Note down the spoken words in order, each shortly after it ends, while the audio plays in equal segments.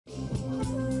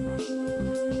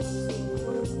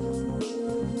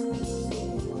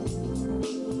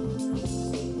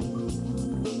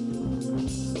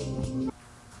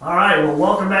right, well,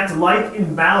 welcome back to Life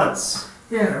in Balance.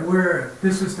 Yeah,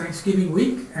 this is Thanksgiving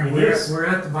week, and we're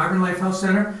at the Vibrant Life Health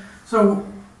Center. So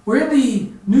we're in the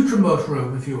Nutrimost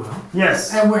room, if you will.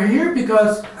 Yes. And we're here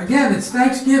because, again, it's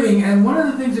Thanksgiving, and one of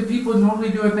the things that people normally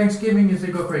do at Thanksgiving is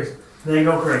they go crazy. They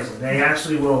go crazy. They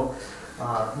actually will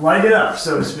light it up,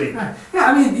 so to speak. Right. Yeah,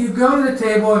 I mean, you go to the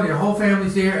table, and your whole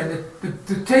family's there, and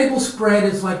the table spread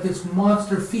is like this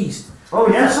monster feast. Oh,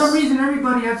 yes. For some reason,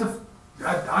 everybody has an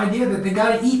idea that they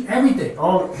got to eat everything.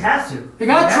 Oh, have to. They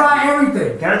got to try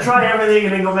everything. Got to try everything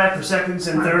and then go back for seconds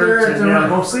and thirds and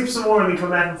go sleep some more and then come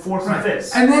back and fourth and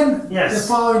fifths. And then the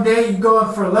following day you go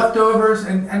out for leftovers.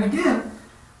 And again,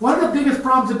 one of the biggest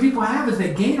problems that people have is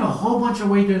they gain a whole bunch of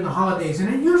weight during the holidays.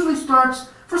 And it usually starts,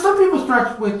 for some people,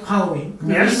 starts with Halloween.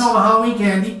 Yes. Eating all the Halloween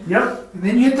candy. Yep. And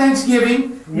then you hit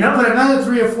Thanksgiving. Yep. You put another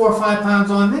 3 or 4 or 5 pounds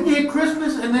on. Then you hit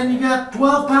Christmas, and then you got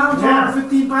 12 pounds on,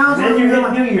 15 pounds on. Then you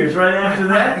hit New Year's right after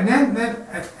that.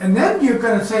 And then you're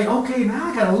going to say, okay, now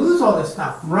I got to lose all this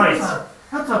stuff. Right.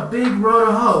 That's a big road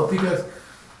to hoe, because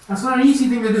that's not an easy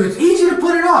thing to do. It's easy to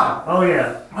put it on. Oh,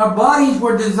 yeah. Our bodies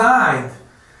were designed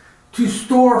to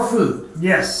store food.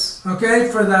 Yes. Okay,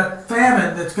 for that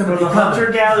famine that's going to be coming. For the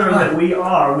hunter-gatherer that we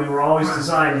are, we were always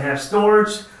designed to have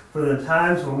storage for the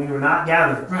times when we were not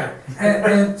gathering. Right.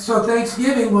 And so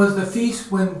Thanksgiving was the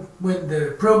feast when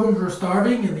the pilgrims were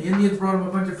starving and the Indians brought them a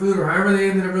bunch of food, or however they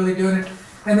ended up really doing it.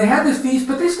 And they had this feast,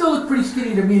 but they still look pretty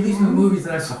skinny to me, at least in the movies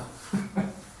that I saw.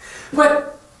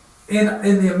 But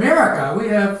in the America, we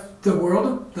have the world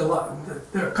of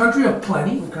the country of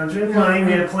plenty. The country of plenty.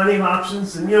 We have plenty of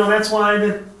options, and that's why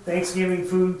the Thanksgiving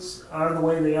foods are the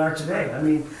way they are today. I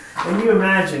mean, when you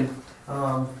imagine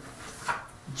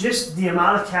just the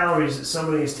amount of calories that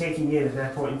somebody is taking in at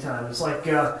that point in time, it's like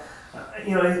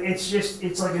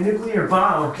it's like a nuclear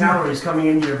bomb of calories coming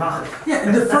into your body. Yeah,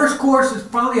 and the first course is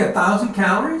probably 1,000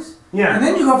 calories. Yeah. And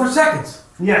then you go for seconds.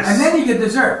 Yes. And then you get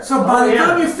dessert. So by the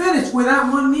time you're finished with that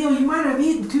one meal, you might have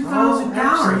eaten 2,000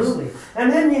 calories. Absolutely.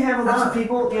 And then you have a lot of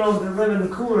people, that live in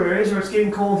the cooler areas where it's getting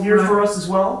cold here for us as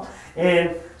well.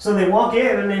 And so they walk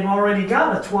in and they've already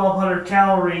got a 1,200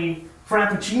 calorie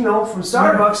Frappuccino from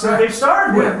Starbucks that they've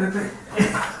started with.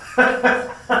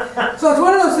 So it's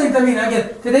one of those things, I mean,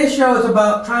 again, today's show is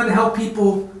about trying to help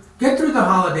people get through the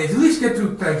holidays, at least get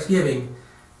through Thanksgiving,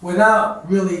 without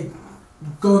really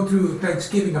going through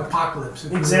Thanksgiving apocalypse.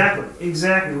 Exactly. We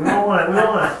don't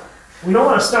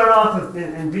want to start off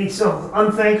and be so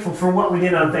unthankful for what we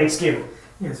did on Thanksgiving.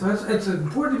 Yeah, so it's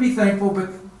important to be thankful, but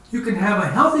you can have a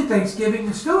healthy Thanksgiving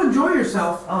and still enjoy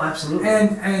yourself. Oh, absolutely.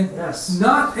 And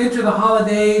not enter the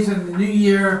holidays and the New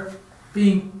Year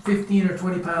being 15 or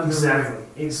 20 pounds overweight.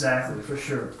 Exactly, for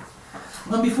sure.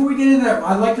 Well, before we get into that,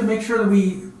 I'd like to make sure that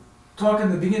we talk in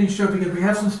the beginning of the show, because we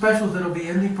have some specials that'll be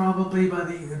ending probably by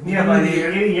the beginning of the year. By the end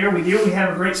of the year, we do. We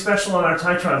have a great special on our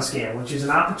Titron scan, which is an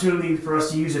opportunity for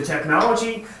us to use the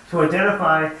technology to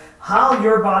identify how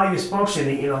your body is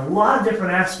functioning in a lot of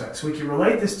different aspects. We can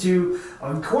relate this to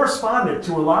correspond it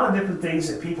to a lot of different things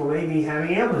that people may be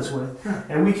having ailments with,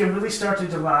 and we can really start to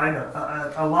divide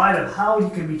a line of how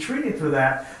you can be treated for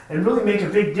that, and really make a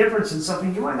big difference in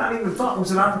something you might not even thought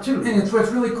was an opportunity. And what's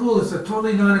really cool is a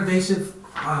totally non-invasive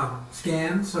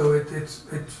scan, so it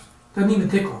doesn't even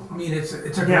tickle. I mean, it's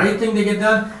a great thing to get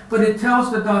done, but it tells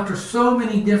the doctor so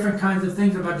many different kinds of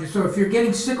things about you. So if you're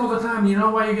getting sick all the time, you know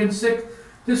why you're getting sick,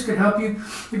 this could help you.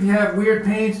 If you have weird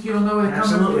pains, you don't know where they come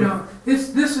from.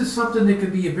 This is something that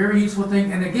could be a very useful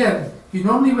thing. And again, you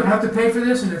normally would have to pay for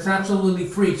this, and it's absolutely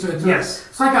free. So it's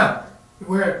it's like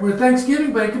we're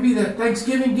Thanksgiving, but it could be the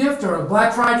Thanksgiving gift or a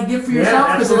Black Friday gift for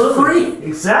yourself, because it's free.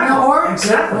 Exactly.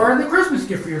 Or the Christmas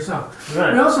gift for yourself.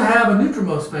 Right. We also have a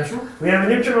Nutrimost special. We have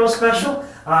a Nutrimost special,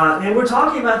 and we're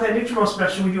talking about that Nutrimost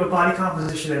special. We do a body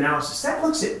composition analysis that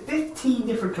looks at 15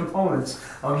 different components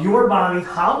of your body,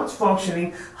 how it's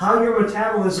functioning, how your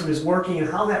metabolism is working, and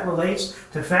how that relates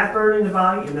to fat burn in the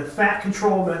body and the fat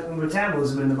control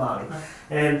metabolism in the body. Right.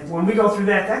 And when we go through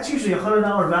that, that's usually a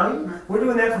 $100 value. Right. We're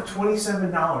doing that for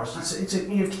 $27.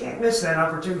 You can't miss that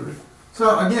opportunity.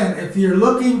 So again, if you're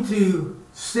looking to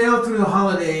sail through the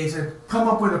holidays and come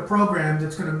up with a program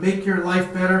that's going to make your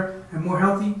life better and more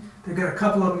healthy, they've got a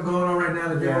couple of them going on right now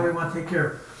that they really want to take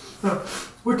care of. So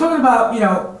we're talking about,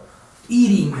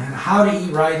 eating and how to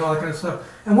eat right and all that kind of stuff.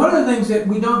 And one of the things that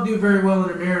we don't do very well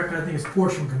in America, I think, is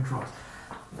portion control.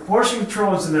 Portion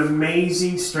control is an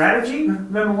amazing strategy,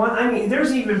 number one. I mean,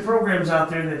 there's even programs out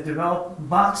there that develop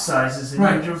box sizes,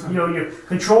 and you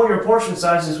control your portion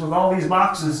sizes with all these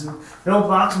boxes and build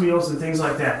box meals and things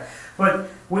like that. But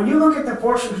when you look at the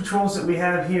portion controls that we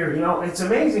have here, it's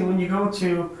amazing when you go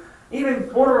to even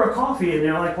order a coffee and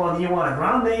they're like, well, do you want a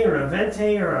grande or a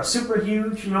venti or a super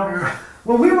huge, you know?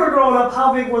 When we were growing up,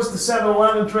 how big was the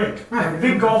 7-Eleven drink? Right.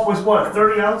 Big gulp was what,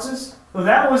 30 ounces? Well,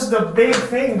 that was the big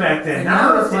thing back then. And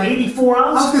now it's like 84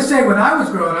 I was ounces. gonna say when I was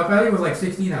growing up, I think it was like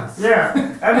 16 ounces.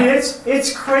 Yeah, I mean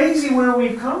it's crazy where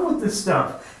we've come with this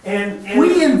stuff. And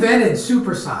We invented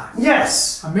supersize.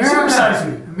 yes,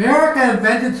 America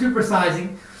invented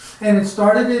supersizing, and it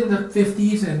started in the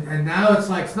 50s, and now it's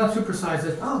like, it's not supersized,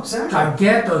 it's Oh, exactly.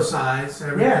 giganto size.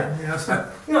 Everything, Yeah. you know, so.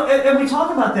 You know, and we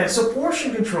talk about that. So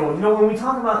portion control. You know, when we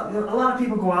talk about, a lot of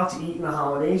people go out to eat in the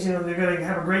holidays. You know, they're going to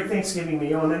have a great Thanksgiving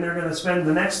meal, and then they're going to spend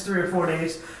the next 3 or 4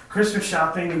 days Christmas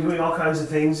shopping and doing all kinds of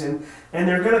things, and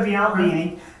they're going to be out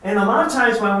eating. And a lot of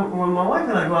times when my wife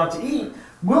and I go out to eat,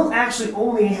 we'll actually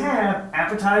only have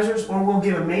appetizers, or we'll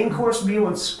get a main course meal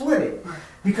and split it.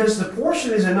 Because the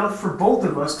portion is enough for both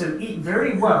of us to eat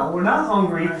very well. We're not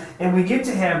hungry, and we get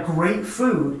to have great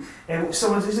food. And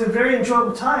so it's a very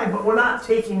enjoyable time, but we're not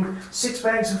taking 6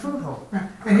 bags of food home. Right.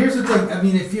 And here's the thing, I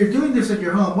mean, if you're doing this at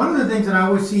your home, one of the things that I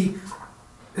always see,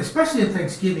 especially at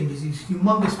Thanksgiving, is these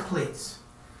humongous plates.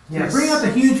 Yes. You bring out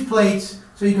the huge plates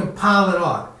so you can pile it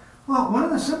on. Well, one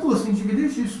of the simplest things you can do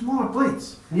is use smaller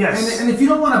plates. Yes. And if you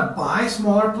don't want to buy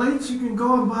smaller plates, you can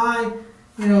go and buy,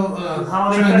 you know,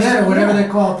 Holiday Chinette festival, or whatever yeah. they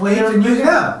call plates and use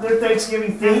them. Their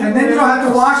Thanksgiving theme. And then you don't have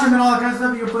to wash them and all that kind of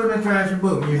stuff. You can put them in the trash and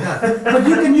boom, you're done. But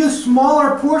you can use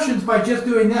smaller portions by just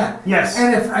doing that. Yes.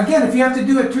 And if you have to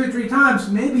do it 2 or 3 times,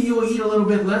 maybe you'll eat a little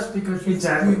bit less because you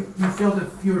filled it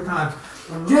fewer times.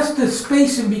 Mm-hmm. Just the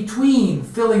space in between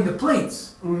filling the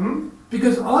plates. Mm-hmm.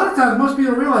 Because a lot of times most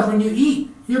people realize when you eat,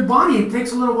 your body, it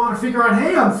takes a little while to figure out,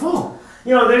 hey, I'm full.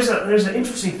 You know, there's an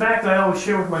interesting fact I always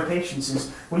share with my patients is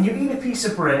when you eat a piece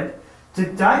of bread, to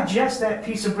digest that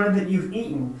piece of bread that you've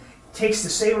eaten takes the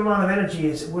same amount of energy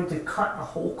as it would to cut a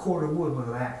whole cord of wood with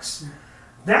an axe.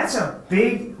 That's a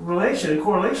big correlation.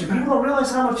 People don't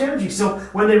realize how much energy. So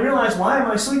when they realize, why am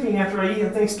I sleeping after I eat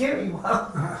on Thanksgiving?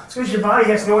 Well, it's because your body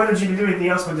has no energy to do anything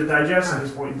else but to digest at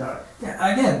this point in time.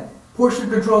 Yeah, again, portion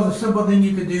control is a simple thing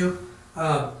you could do.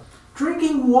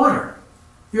 Drinking water.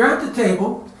 You're at the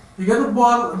table, you get the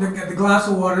bottle, the glass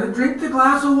of water, drink the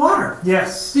glass of water.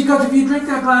 Yes. Because if you drink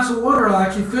that glass of water, it'll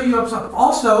actually fill you up.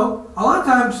 Also, a lot of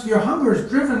times your hunger is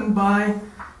driven by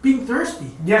being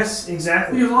thirsty. Yes,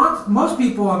 exactly. Because most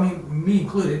people, I mean, me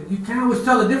included, you can't always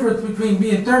tell the difference between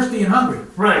being thirsty and hungry.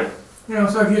 Right. You know,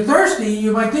 so if you're thirsty,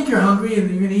 you might think you're hungry and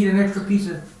you're going to eat an extra piece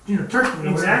of, turkey.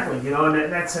 Exactly. You know,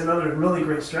 and that's another really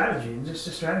great strategy, just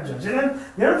to strategize. And then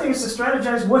the other thing is to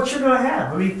strategize what you're going to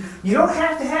have. I mean, you don't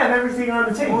have to have everything on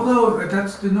the table. Although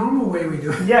that's the normal way we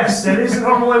do it. Yes, that is the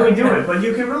normal way we do it. But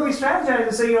you can really strategize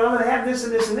and say, you know, I'm going to have this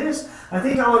and this and this. I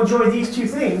think I'll enjoy these 2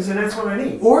 things, and that's what I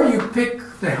need. Or you pick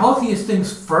the healthiest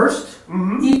things first,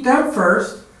 eat them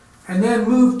first, and then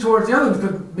move towards the other.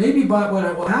 Because maybe what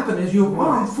will happen is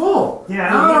I'm full.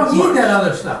 Yeah, I don't need that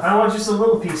other stuff. I want just a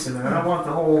little piece of it. I don't want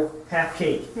the whole half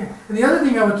cake. Yeah. And the other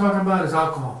thing I would talk about is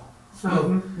alcohol.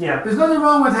 So yeah, there's nothing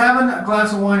wrong with having a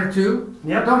glass of wine or 2.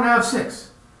 Yep. Don't have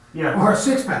 6. Yeah. Or a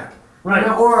 6-pack. Right. You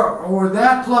know, or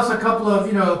that plus a couple of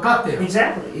cocktails.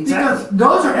 Exactly. Because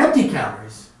those are empty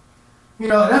calories. You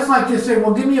know, that's like just saying,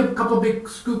 well, give me a couple of big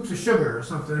scoops of sugar or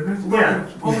something.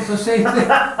 It's almost the same thing.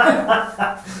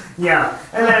 Yeah,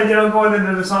 and then going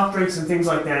into the soft drinks and things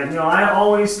like that. I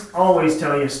always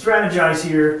tell you, strategize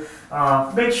here.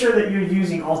 Make sure that you're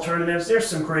using alternatives. There's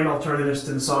some great alternatives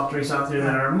to the soft drinks out there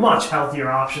that are much healthier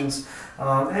options.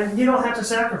 And you don't have to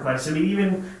sacrifice. I mean,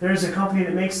 even there's a company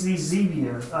that makes these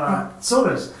Zevia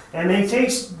sodas, and they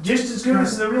taste just as good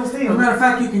as the real thing. As a matter of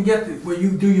fact, you can get where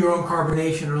you do your own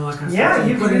carbonation and all that kind of stuff. Yeah, So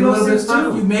you put can in do a those little bit of things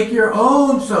stuff. too. You make your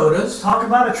own sodas, Talk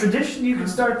about a tradition you can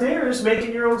start there is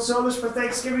making your own sodas for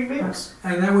Thanksgiving meals.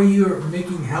 and that way you're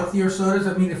making healthier sodas.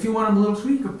 I mean, if you want them a little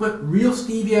sweet, you can put real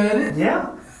stevia in it, Yeah.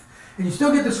 and you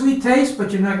still get the sweet taste,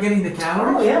 but you're not getting the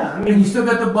calories. Oh yeah. I And mean, you still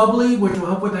got the bubbly, which will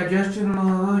help with digestion and all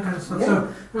that other kind of stuff. Yeah.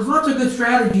 So there's lots of good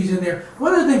strategies in there.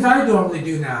 One of the things I normally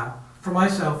do now for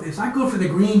myself is I go for the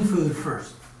green food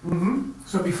first.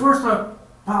 So before I start,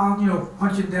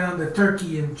 punching down the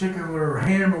turkey and chicken or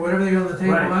ham or whatever they got on the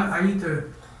table, Right. I eat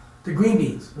the green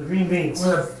beans the green beans,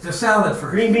 or the salad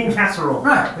first. green bean casserole.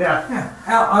 Right. Yeah.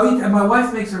 Yeah. I'll eat, and my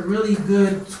wife makes a really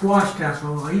good squash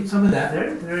casserole. I'll eat some of that.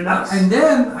 They're nuts. And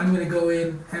then I'm going to go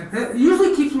in, and it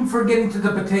usually keeps me from getting to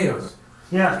the potatoes.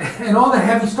 Yeah. And all the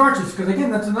heavy starches, because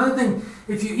again, that's another thing.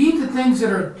 If you eat the things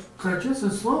that are just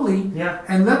as slowly Yeah.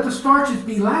 and let the starches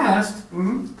be last,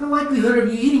 the likelihood of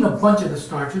you eating a bunch of the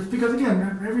starches, because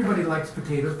again, everybody likes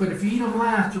potatoes, but if you eat them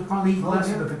last, you'll probably eat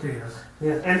less of the potatoes.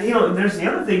 Yeah, and you know, there's the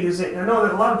other thing is that I know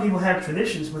that a lot of people have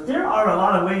traditions, but there are a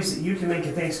lot of ways that you can make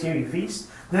a Thanksgiving feast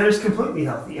that is completely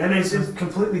healthy and is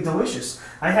completely delicious.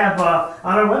 I have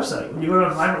on our website, when you go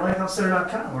to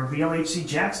vibrantlifehouseCenter.com or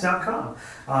blhcjacks.com,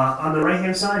 on the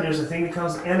right-hand side, there's a thing that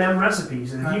calls NM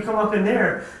recipes, and if you come up in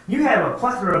there, you have a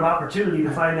plethora of opportunity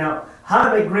to find out how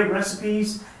to make great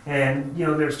recipes. And you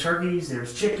know, there's turkeys,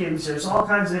 there's chickens, there's all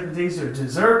kinds of different things. There's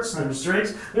desserts, there's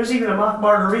drinks. There's even a mock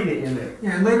margarita in there.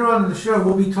 Yeah, and later on in the show,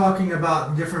 we'll be talking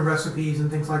about different recipes and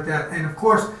things like that. And of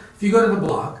course, if you go to the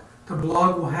blog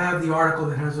will have the article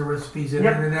that has the recipes in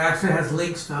it, and it actually has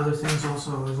links to other things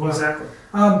also as well. Exactly.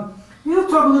 You know,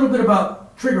 talk a little bit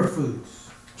about trigger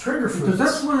foods. Trigger foods. Because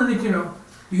that's one of the things, you know,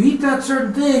 you eat that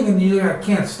certain thing and you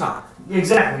can't stop.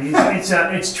 Exactly.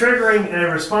 It's triggering a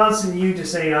response in you to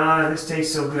say, this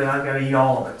tastes so good, I've got to eat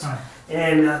all of it. Right.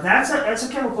 And that's a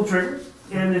chemical trigger,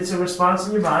 and it's a response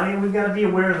in your body, and we've got to be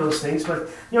aware of those things. But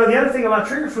you know, the other thing about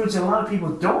trigger foods that a lot of people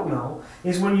don't know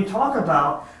is when you talk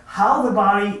about how the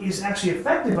body is actually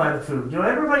affected by the food. You know,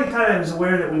 everybody kind of is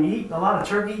aware that when you eat a lot of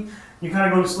turkey, you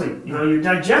kind of go to sleep. You know, your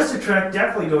digestive tract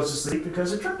definitely goes to sleep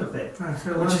because of tryptophan,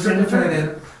 which is in the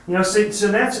turkey. You know,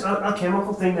 so that's a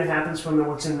chemical thing that happens from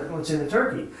what's in the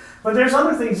turkey. But there's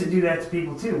other things that do that to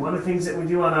people too. One of the things that we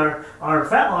do on our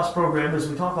fat loss program is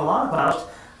we talk a lot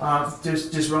about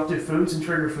disruptive foods and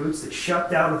trigger foods that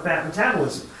shut down the fat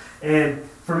metabolism. And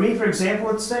for me, for example,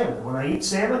 it's salmon. When I eat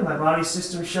salmon, my body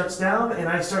system shuts down and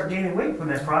I start gaining weight from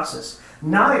that process.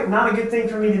 Not a good thing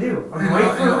for me to do.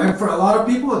 And for a lot of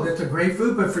people, it's a great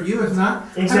food, but for you, it's not.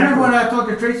 Exactly. I remember when I talked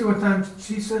to Tracy one time,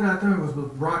 she said I thought it was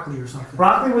with broccoli or something.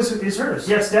 Broccoli is hers,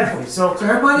 yes, definitely. So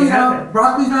everybody,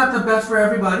 broccoli's not the best for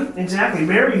everybody. Exactly.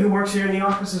 Mary, who works here in the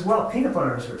office as well, peanut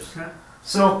butter is hers. Okay.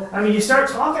 So, I mean, you start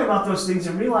talking about those things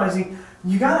and realizing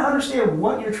you got to understand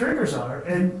what your triggers are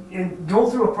and go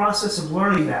through a process of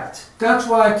learning that. That's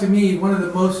why, to me, one of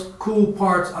the most cool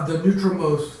parts of the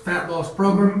Nutrimost fat loss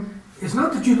program is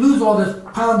not that you lose all this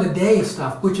pound-a-day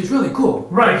stuff, which is really cool.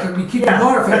 Right. So we keep you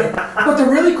motivated. But the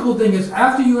really cool thing is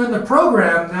after you end the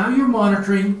program, now you're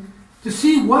monitoring to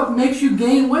see what makes you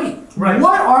gain weight. Right.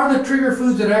 What are the trigger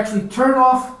foods that actually turn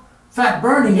off fat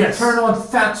burning and turn on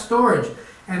fat storage?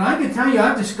 And I can tell you,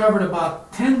 I've discovered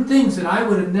about 10 things that I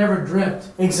would have never dreamt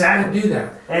to do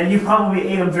that. And you probably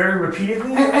ate them very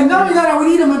repeatedly? And not only that, I would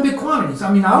eat them in big quantities.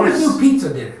 I mean, I always knew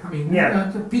pizza did it. I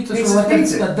mean, pizza's sort of like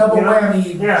the double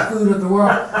whammy food of the world.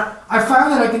 I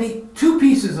found that I can eat 2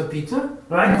 pieces of pizza.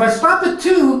 Right. And if I stop at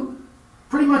 2,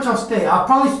 pretty much I'll stay. I'll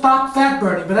probably stop fat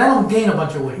burning, but I don't gain a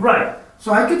bunch of weight. Right.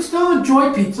 So I could still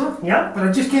enjoy pizza, but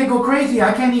I just can't go crazy.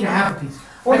 I can't eat a half a pizza.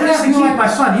 Well, that's the key. Like my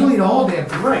son, he'll eat a whole damn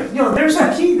thing. Right. You know, there's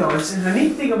the key though. And the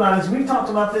neat thing about it is we've talked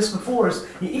about this before. Is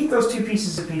you eat those 2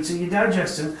 pieces of pizza, you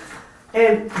digest them,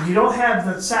 and you don't have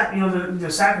the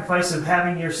sacrifice of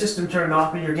having your system turned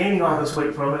off and you're gaining all this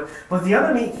weight from it. But the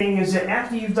other neat thing is that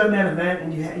after you've done that event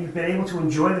and you've been able to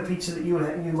enjoy the pizza that you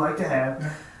like to have,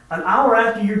 an hour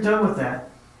after you're done with that,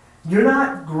 you're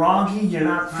not groggy, you're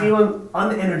not feeling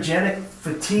unenergetic,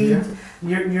 fatigued.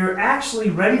 You're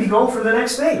actually ready to go for the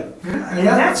next thing. And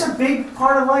that's a big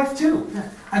part of life too.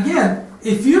 Again,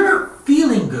 if you're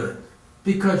feeling good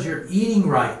because you're eating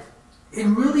right, it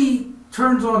really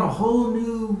turns on a whole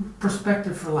new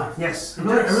perspective for life. Yes. I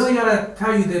really got to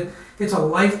tell you that it's a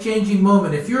life-changing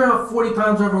moment. If you're 40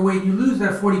 pounds overweight, you lose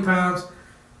that 40 pounds,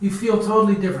 you feel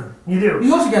totally different. You do.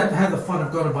 You also got to have the fun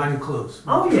of going to buy new clothes.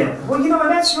 Oh yeah. Well, you know,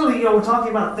 and that's really, we're talking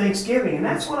about Thanksgiving, and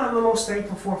that's what I'm the most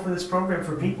thankful for this program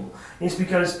for people, is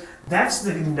because that's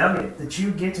the nugget that you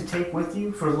get to take with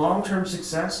you for long-term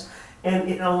success, and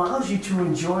it allows you to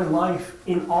enjoy life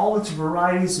in all its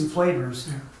varieties and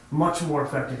flavors much more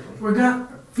effectively. We've got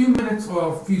a few minutes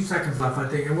or a few seconds left, I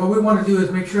think, and what we want to do is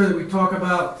make sure that we talk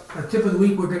about a tip of the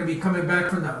week. We're going to be coming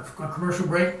back from the commercial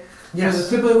break. Yes. So the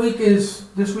tip of the week is,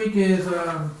 this week is...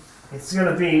 it's going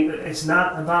to be, it's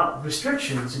not about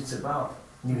restrictions, it's about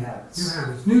new habits. New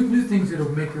habits. New things that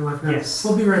will make your life better. Yes.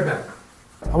 We'll be right back.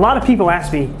 A lot of people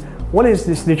ask me, what is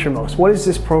this Nutrimost? What is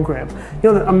this program?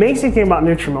 You know, the amazing thing about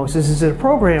Nutrimost is it's a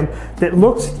program that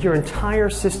looks at your entire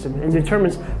system and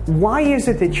determines why is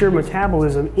it that your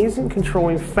metabolism isn't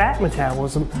controlling fat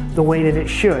metabolism the way that it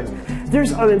should.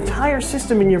 There's an entire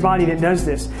system in your body that does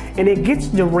this, and it gets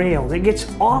derailed, it gets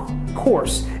off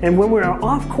course, and when we're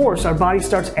off course, our body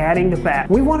starts adding to fat.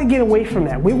 We want to get away from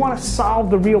that. We want to solve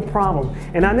the real problem,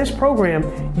 and on this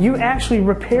program, you actually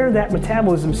repair that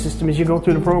metabolism system as you go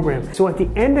through the program. So at the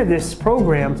end of this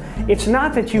program, it's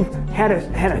not that you've had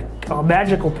a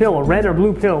magical pill, a red or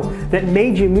blue pill that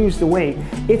made you lose the weight.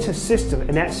 It's a system,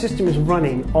 and that system is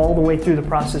running all the way through the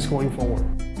process going forward.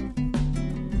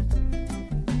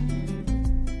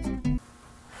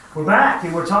 We're back,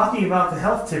 and we're talking about the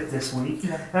health tip this week.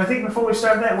 Yeah. And I think before we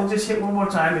start that, we'll just hit one more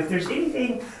time. If there's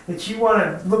anything that you want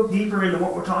to look deeper into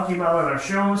what we're talking about on our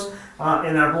shows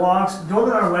and our blogs, go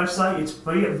to our website. It's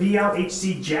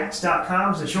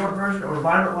blhcjax.com is the short version, or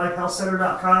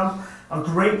vibrantlifehealthcenter.com. A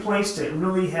great place to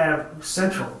really have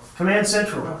command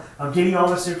central of getting all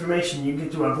this information. You can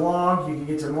get to our blog, you can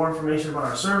get to more information about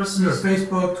our services.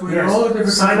 Facebook, Twitter, Yes. all the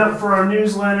different. Sign up for our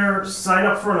newsletter, sign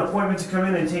up for an appointment to come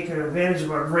in and take advantage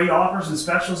of our great offers and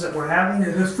specials that we're having.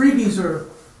 Yeah, those freebies are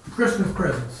Christmas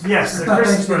presents. Yes, It's the not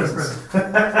Christmas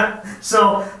Thanksgiving presents.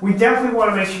 So we definitely want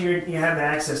to make sure you have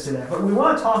access to that. But we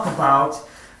want to talk about...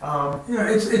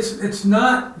 It's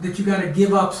not that you got to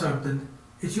give up something.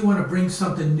 It's you want to bring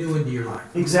something new into your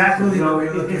life. Exactly. Really You know, the way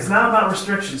to look it's at not about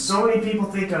restrictions. So many people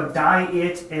think of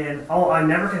diet and, I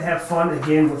never can have fun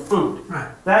again with food. Right.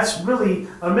 That's really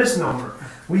a misnomer.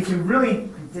 We can really...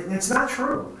 It's not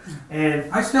true.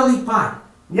 And I still eat pie.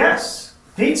 yes,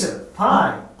 pizza,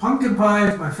 pie. Pumpkin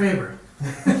pie is my favorite.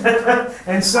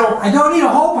 And so... I don't eat a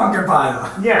whole pumpkin pie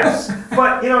though. Yes,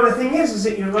 but the thing is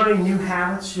that you're learning new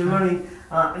habits. You're learning,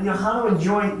 how to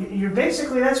enjoy. You're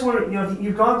basically that's where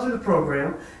you've gone through the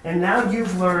program, and now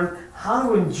you've learned how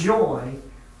to enjoy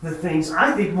the things.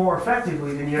 I think more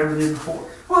effectively than you ever did before.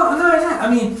 Well, no, I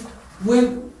mean,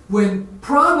 when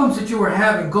problems that you were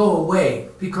having go away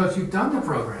because you've done the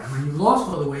program and you've lost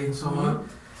all the weight and so on,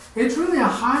 it's really a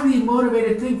highly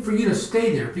motivated thing for you to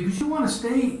stay there because you want to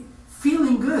stay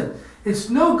feeling good. It's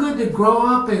no good to grow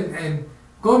up and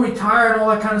go retire and all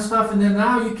that kind of stuff, and then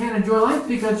now you can't enjoy life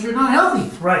because you're not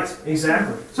healthy. Right,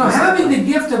 exactly. So having the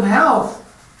gift of health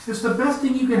is the best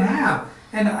thing you can have.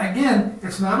 And again,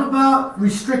 it's not about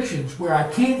restrictions where I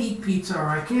can't eat pizza or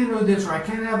I can't do this or I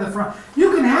can't have the frappe.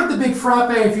 You can have the big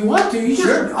frappe if you want to. You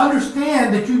just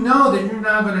understand that you know that you're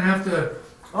not going to have to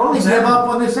give up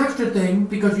on this extra thing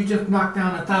because you just knocked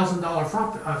down $1,000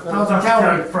 frappe, 1,000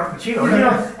 calorie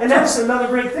frappuccino. And that's another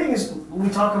great thing is we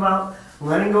talk about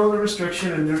letting go of the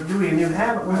restriction and doing a new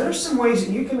habit. Well, there's some ways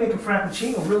that you can make a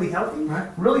frappuccino really healthy,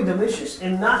 really delicious,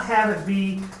 and not have it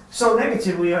be so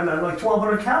negatively on like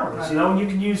 1,200 calories. And you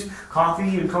can use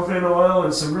coffee and coconut oil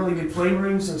and some really good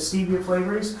flavorings and stevia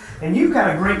flavorings, and you've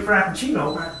got a great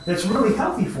frappuccino that's really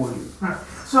healthy for you.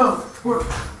 So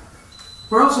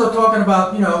we're also talking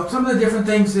about some of the different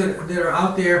things that are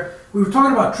out there. We were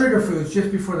talking about trigger foods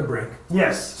just before the break.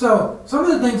 Yes. So some of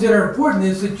the things that are important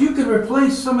is that you can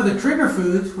replace some of the trigger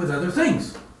foods with other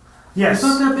things. Yes. It's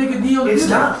not that big a deal to do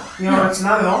that. It's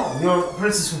not at all. For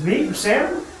instance, for me, for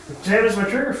salmon, salmon is my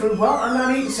trigger food. Well, I'm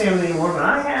not eating salmon anymore,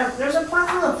 but there's a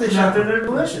plethora of fish out there that are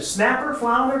delicious. Snapper,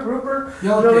 flounder, grouper.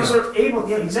 Yellowtail.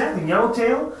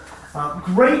 Yellowtail.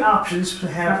 Great options to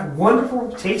have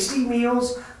wonderful, tasty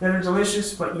meals that are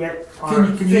delicious, but yet are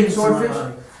Can you eat swordfish?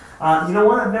 You know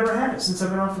what? I've never had it since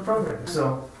I've been off the program.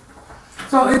 So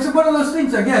it's one of those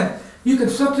things. Again, you can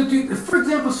substitute. For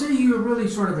example, say you're really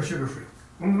sort of a sugar freak.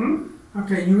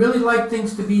 Okay, you really like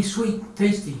things to be sweet,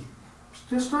 tasty.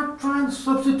 Just start trying to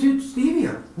substitute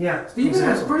stevia. Yeah,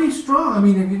 stevia is pretty strong. I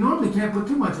mean, you normally can't put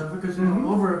too much of it because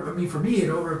for me,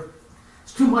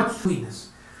 it's too much sweetness.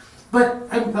 But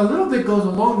a little bit goes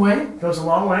a long way. Goes a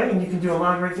long way, and you can do a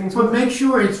lot of great things. But make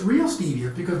sure it's real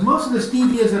stevia because most of the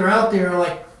stevias that are out there are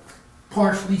like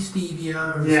partially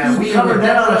stevia. Or stevia we covered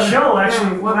that on the show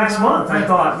actually last month. I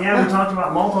thought, we talked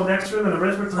about maltodextrin and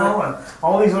erythritol and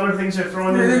all these other things they're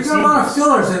throwing in. They've got a lot of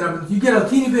fillers in them. You get a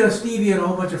teeny bit of stevia and a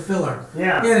whole bunch of filler.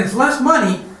 And it's less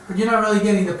money, but you're not really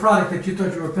getting the product that you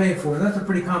thought you were paying for. That's a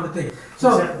pretty common thing.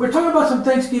 So we're talking about some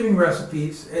Thanksgiving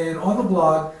recipes, and on the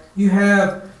blog you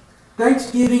have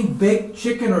Thanksgiving baked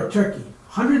chicken or turkey,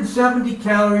 170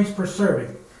 calories per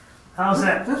serving. How's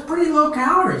that? That's pretty low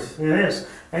calories. It is.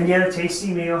 And yet a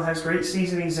tasty meal, has great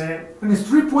seasonings in it. And it's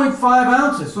 3.5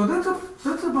 ounces, so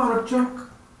that's about a chunk,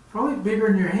 probably bigger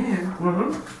in your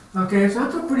hand. Okay, so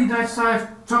that's a pretty nice sized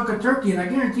chunk of turkey, and I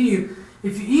guarantee you,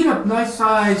 if you eat a nice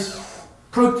sized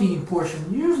protein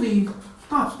portion, you usually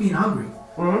stops being hungry.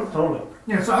 Totally.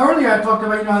 Yeah, so earlier I talked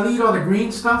about, I eat all the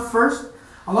green stuff first.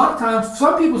 A lot of times,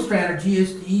 some people's strategy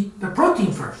is to eat the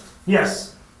protein first.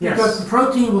 Yes. Because the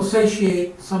protein will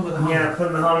satiate some of the hunger. Yeah,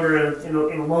 putting the hunger in,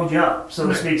 it'll load you up, so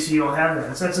to speak, so you don't have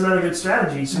that. So that's another good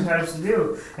strategy sometimes to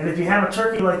do. And if you have a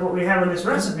turkey like what we have in this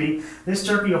recipe, this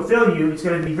turkey will fill you. It's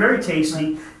going to be very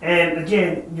tasty. And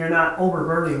again, you're not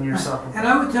overburdening yourself. And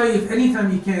I would tell you, if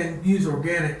anytime you can, use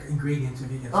organic ingredients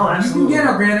if you can. Oh, absolutely. You can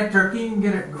get organic turkey, you can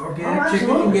get organic chicken,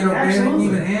 you can get organic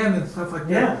even ham and stuff like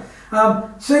that.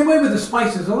 Same way with the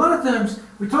spices. A lot of times,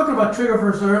 we talked about trigger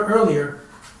foods earlier.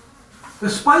 The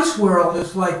spice world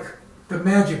is like the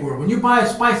magic word. When you buy a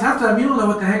spice, half the time you don't know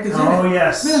what the heck is in it. Oh,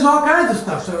 yes. I mean, there's all kinds of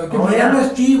stuff. So it could be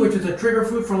MSG, which is a trigger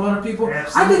food for a lot of people.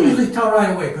 Absolutely. I can usually tell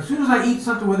right away. Because as soon as I eat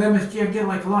something with MSG, I get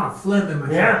like a lot of phlegm in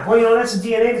my Yeah, well, you know, that's a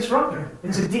DNA disruptor.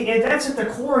 It's that's at the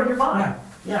core of your body. Yeah.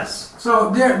 Yes.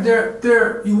 So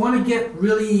you want to get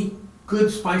really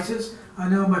good spices. I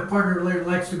know my partner Larry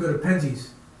likes to go to Penzies.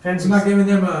 I'm not giving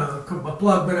them a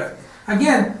plug, but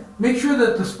again, make sure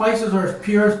that the spices are as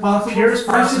pure as possible.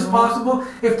 Fresh as possible.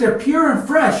 If they're pure and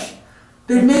fresh,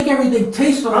 they make everything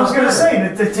taste a lot better. I was going to say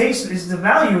that the taste is the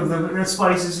value of the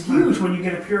spice is huge when you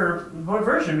get a pure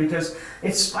version because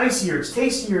it's spicier, it's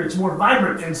tastier, it's more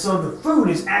vibrant, and so the food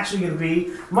is actually going to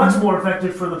be much more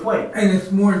effective for the plate. And it's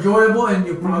more enjoyable, and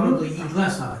you'll probably eat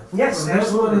less of it. Yes, so that's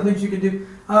absolutely. one of the things you can do.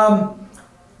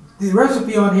 The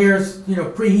recipe on here is,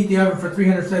 preheat the oven for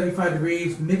 375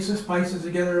 degrees, mix the spices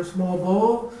together in a small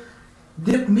bowl,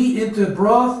 dip meat into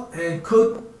broth, and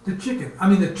coat the chicken. I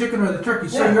mean the chicken or the turkey.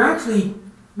 So you're actually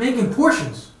making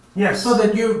portions. Yes. So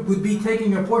that you would be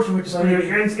taking a portion, which is so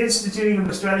you're instituting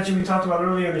the strategy we talked about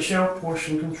earlier in the show,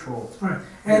 portion control. Right.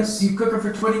 And you cook it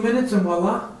for 20 minutes, and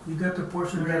voila, you got the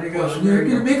portion ready to go. You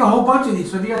can make a whole bunch of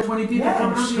these. So if you got 20 people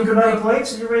coming, you can make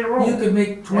plates and you're ready to roll. You can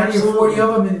make 20 or 40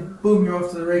 of them, and boom, you're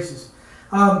off to the races.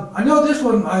 I know this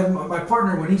one. My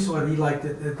partner, when he saw it, he liked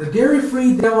it. The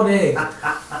dairy-free deviled egg,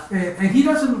 and he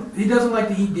doesn't like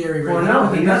to eat dairy right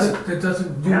now. It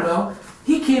doesn't do well.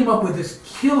 He came up with this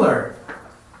killer.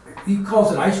 He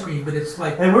calls it ice cream, but it's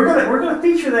like. And we're gonna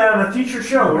feature that on a future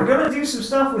show. We're gonna do some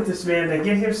stuff with this man to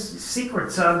get him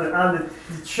secrets on the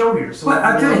show here. So but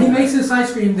I tell you, he makes this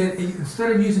ice cream that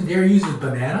instead of using dairy, he uses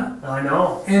banana. I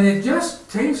know. And it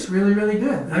just tastes really, really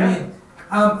good. Yeah. I mean,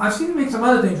 I've seen him make some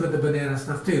other things with the banana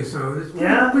stuff too. So it's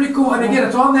pretty cool. And again,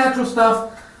 it's all natural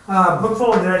stuff. Look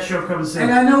forward to that show coming soon.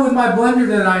 And I know with my blender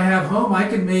that I have home, I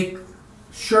can make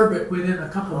sherbet within a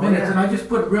couple of minutes, and I just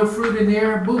put real fruit in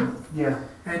there, boom. Yeah.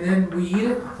 And then we eat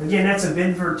it. Again, that's a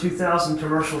Binford 2000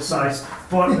 commercial size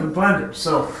blender.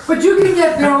 So. But you can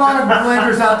get, there are a lot of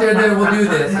blenders out there that will do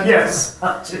this. Yes.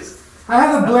 I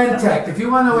have a Blend Tech. If you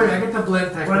want to know where I get the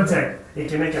Blend Tech. Blend Tech. It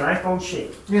can make an iPhone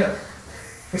shake. Yeah.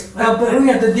 But we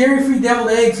got the dairy-free deviled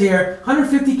eggs here.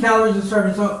 150 calories a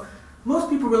serving. So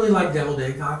most people really like deviled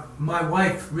egg. My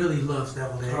wife really loves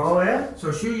deviled eggs. Oh yeah.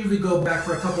 So she'll usually go back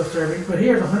for a couple of servings. But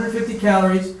here's 150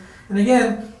 calories. And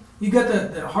again, you got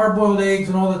the hard-boiled eggs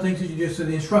and all the things that you do. So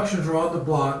the instructions are on the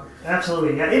blog.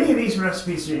 Absolutely. Yeah. Any of these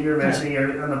recipes that you're mentioning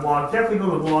are on the blog. Definitely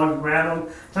go to the blog and grab them.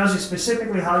 Tells you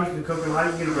specifically how you can cook them, how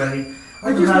you can get them ready.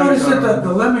 I just noticed that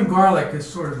the lemon garlic is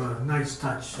sort of a nice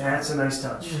touch. Yeah, it's a nice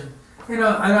touch. Yeah. And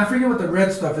I forget what the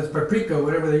red stuff is, paprika,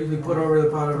 whatever they usually put over the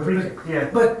pot.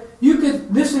 But you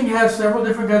could. This thing has several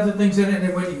different kinds of things in it,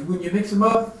 and when you mix them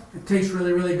up, it tastes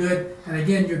really, really good. And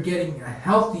again, you're getting a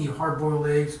healthy hard-boiled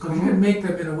eggs because you can make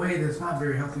them in a way that's not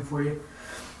very healthy for you.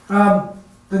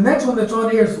 The next one that's on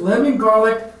here is lemon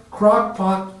garlic crock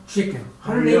pot chicken,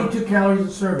 182 calories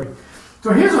a serving.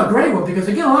 So here's a great one because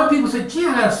again, a lot of people say, "Gee,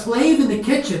 I got a slave in the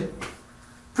kitchen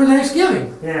for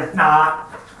Thanksgiving." Yeah. Nah.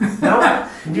 No,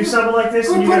 you do something like this.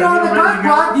 We And put it on the crock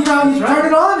pot, you turn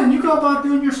it on and you go about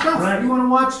doing your stuff. Right. You want to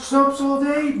watch soaps all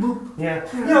day? Boop. Yeah.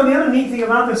 You know, the other neat thing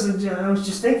about this that I was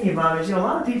just thinking about is, a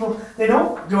lot of people, they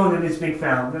don't go to this big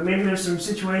family. But maybe there's some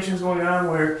situations going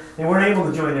on where they weren't able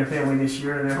to join their family this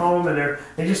year and they're home and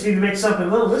they just need to make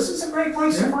something little. This is a great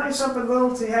place to find something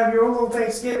little to have your own little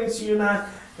Thanksgiving so you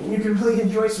can really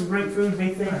enjoy some great food, be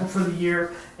thankful for the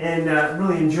year, and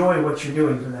really enjoy what you're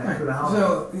doing for that, for the holiday.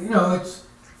 So, it's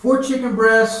 4 chicken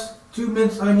breasts, 2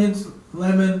 minced onions,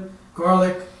 lemon,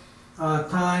 garlic,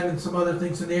 thyme, and some other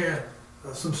things in there,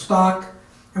 some stock.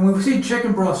 And when we say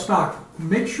chicken broth stock,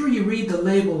 make sure you read the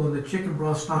label on the chicken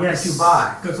broth stock that you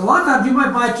buy. Because a lot of times you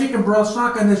might buy chicken broth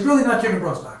stock and it's really not chicken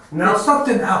broth stock. No. It's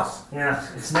something else. Yeah,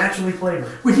 it's naturally flavored.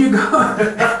 When you go to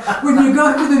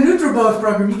the NutriBullet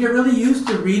program, you get really used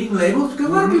to reading labels because a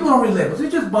lot of people don't read labels. They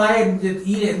just buy it and just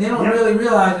eat it, and they don't really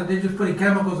realize that they're just putting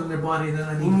chemicals in their body and they're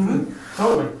not eating food.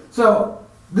 Totally. So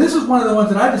this is one of the ones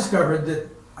that I discovered that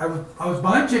I was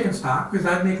buying chicken stock because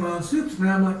I'd make my own soups, and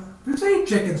I'm like, this ain't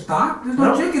chicken stock. There's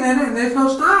no chicken in it, and there's no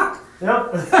stock. Yep.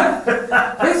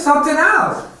 It's something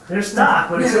else. There's stock,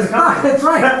 but it's in the company. That's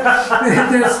right.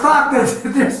 There's stock.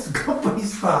 There's company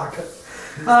stock.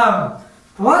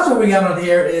 The last one we got on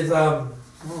here is am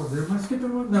I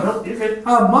skipping one? No. Nope, you're good.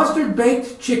 Mustard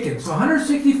baked chicken. So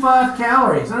 165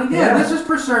 calories. And again, this is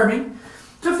per serving.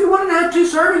 So if you wanted to have 2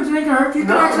 servings, it ain't gonna hurt you. You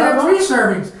can actually have 3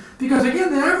 servings. Because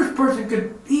again, the average person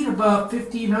could eat about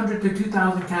 1,500 to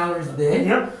 2,000 calories a day.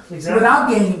 Yep, exactly. Without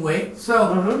gaining weight.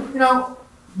 So,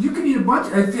 you can eat a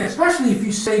bunch, especially if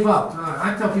you save up.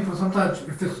 I tell people sometimes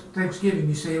if it's Thanksgiving,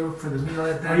 you save up for the meal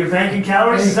at that. Are you banking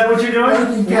calories? Is that what you're doing?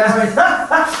 Banking calories.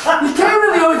 You can't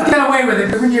really always get away with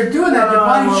it. When you're doing that, your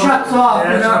body shuts off.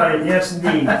 That's right. Yes,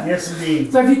 indeed. Yes,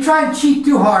 indeed. So if you try and cheat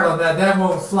too hard on that, that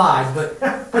won't fly.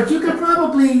 But you could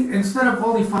probably, instead of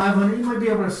only 500, you might be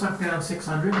able to suck down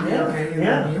 600.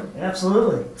 Yeah,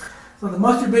 absolutely. So the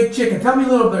mustard baked chicken, tell me a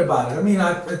little bit about it. I mean,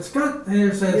 it's got,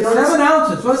 it says 7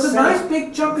 ounces, so it's a nice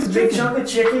big chunk of chicken. Big chunk of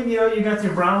chicken, you got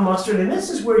your brown mustard, and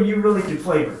this is where you really can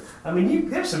flavor. I mean,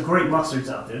 there's some great mustards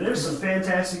out there. There's some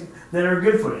fantastic that are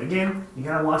good for you. Again, you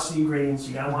gotta watch the ingredients,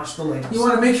 you gotta watch the labels. You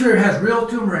wanna make sure it has real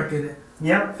turmeric in it.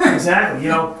 Yep,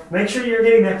 exactly. Make sure you're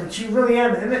getting that, but you really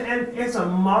have it. And it's a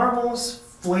marvelous,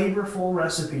 flavorful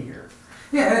recipe here.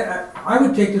 Yeah, I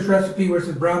would take this recipe where it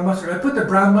says brown mustard. I put the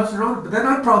brown mustard on it, but then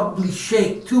I'd probably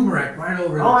shake turmeric right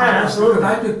over it. Oh, yeah, absolutely.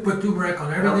 Because I could put turmeric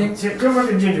on everything.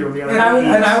 Turmeric and ginger would be on it.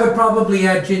 And I would probably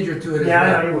add ginger to it as well.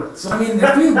 Yeah, I know you would. So, I mean,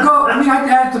 if you go, I'd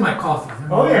add it to my coffee.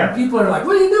 Oh, yeah. People are like,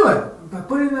 what are you doing? I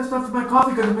put in that stuff to my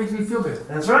coffee because it makes me feel good.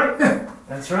 That's right.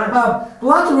 That's right.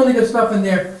 Lots of really good stuff in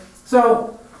there.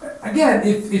 So, again,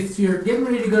 if you're getting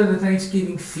ready to go to the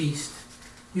Thanksgiving feast,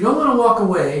 you don't want to walk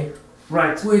away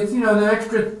with, the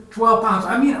extra 12 pounds.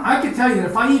 I mean, I could tell you that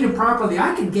if I eat it properly,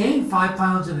 I could gain 5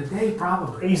 pounds in a day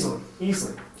probably. Easily.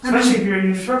 Especially if you're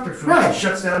eating disruptor food. It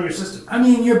shuts down your system. I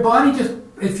mean, your body just,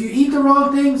 if you eat the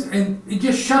wrong things, and it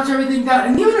just shuts everything down.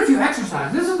 And even if you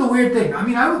exercise, this is the weird thing. I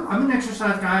mean, I'm an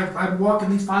exercise guy. I walk at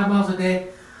least 5 miles a day.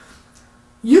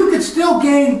 You could still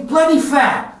gain plenty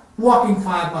fat walking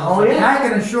 5 miles a day. I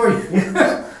can assure you.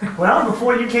 Well,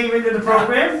 before you came into the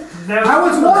program, I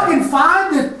was walking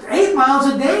 5 to 8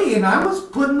 miles a day, and I was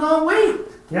putting on weight.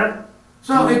 Yep.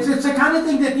 So it's the kind of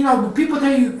thing that, people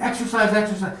tell you exercise.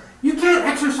 You can't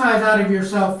exercise out of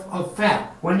yourself of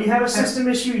fat. When you have a system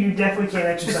issue, you definitely can't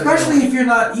exercise. Especially if you're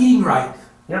not eating right.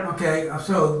 Yep. Okay,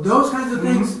 so those kinds of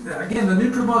things, again, the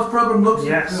NutriBoost program looks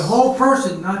at the whole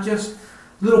person, not just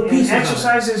little pieces.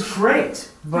 Exercise is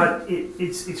great, but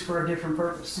it's for a different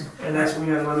purpose, and that's what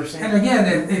you got to understand. And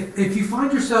again, if you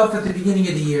find yourself at the beginning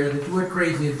of the year that you went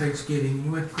crazy at Thanksgiving, and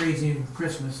you went crazy in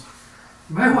Christmas,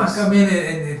 you might want to come in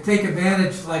and take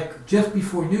advantage, like just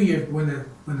before New Year, when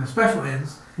the special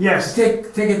ends. Yes. Take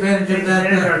advantage of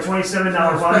that. Our $27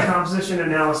 body composition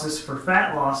analysis for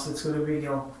fat loss. That's going to be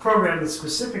a program that's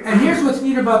specific. And here's what's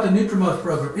neat about the NutriBoost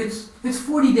program. It's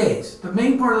 40 days. The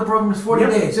main part of the program is 40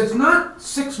 days. It's not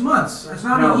 6 months. It's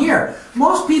not a year.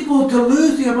 Most people, to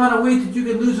lose the amount of weight that you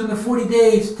can lose in the 40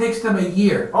 days takes them a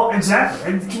year. Oh,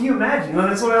 exactly. And can you imagine?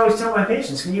 That's what I always tell my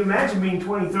patients. Can you imagine being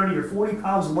 20, 30, or 40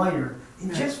 pounds lighter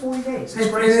in just 40 days? And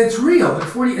it's real.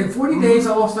 In 40 days,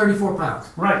 I lost 34 pounds.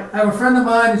 Right. I have a friend of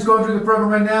mine who's going through the program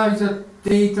right now. He's at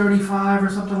day 35 or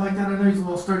something like that. I know he's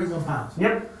lost 31 pounds.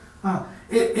 Yep.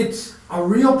 It's a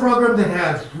real program that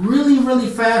has really, really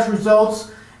fast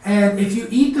results. And if you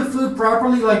eat the food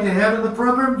properly like they have in the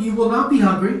program, you will not be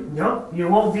hungry. No, you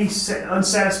won't be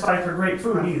unsatisfied for great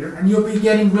food either. And you'll be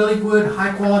getting really good,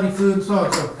 high-quality food and so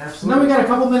on. So absolutely. Now we got a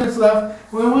couple minutes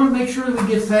left. We want to make sure that we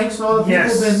give thanks to all the people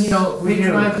who've been,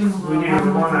 patronizing. We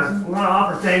want to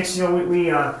offer thanks.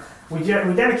 We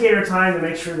dedicate our time to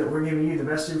make sure that we're giving you the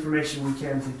best information we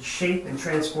can to shape and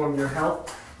transform your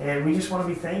health. And we just want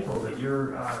to be thankful that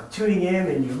you're tuning in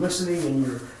and you're listening and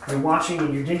you're watching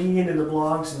and you're digging into the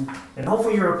blogs and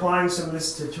hopefully you're applying some of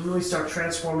this to really start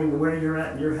transforming where you're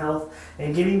at in your health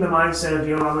and getting the mindset of,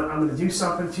 I'm going to do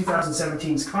something.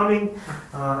 2017 is coming.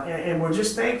 And we're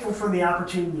just thankful for the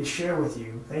opportunity to share with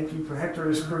you. Thank you for Hector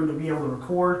and his crew to be able to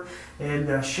record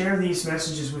and share these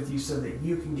messages with you so that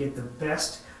you can get the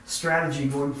best strategy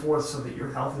going forth so that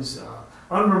your health is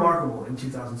unremarkable in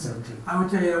 2017. I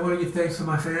would tell you, I want to give thanks to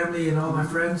my family and all my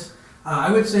friends. I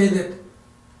would say that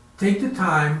take the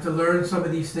time to learn some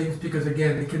of these things because,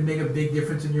 again, it can make a big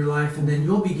difference in your life, and then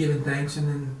you'll be giving thanks and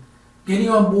then getting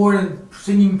on board and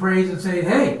singing praise and saying,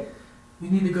 hey, you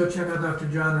need to go check out Dr.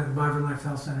 John at Vibrant Life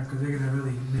Health Center because they're going to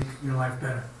really make your life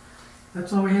better.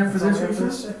 That's all we have for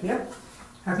this week. Yep.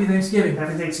 Happy Thanksgiving.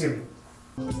 Happy Thanksgiving.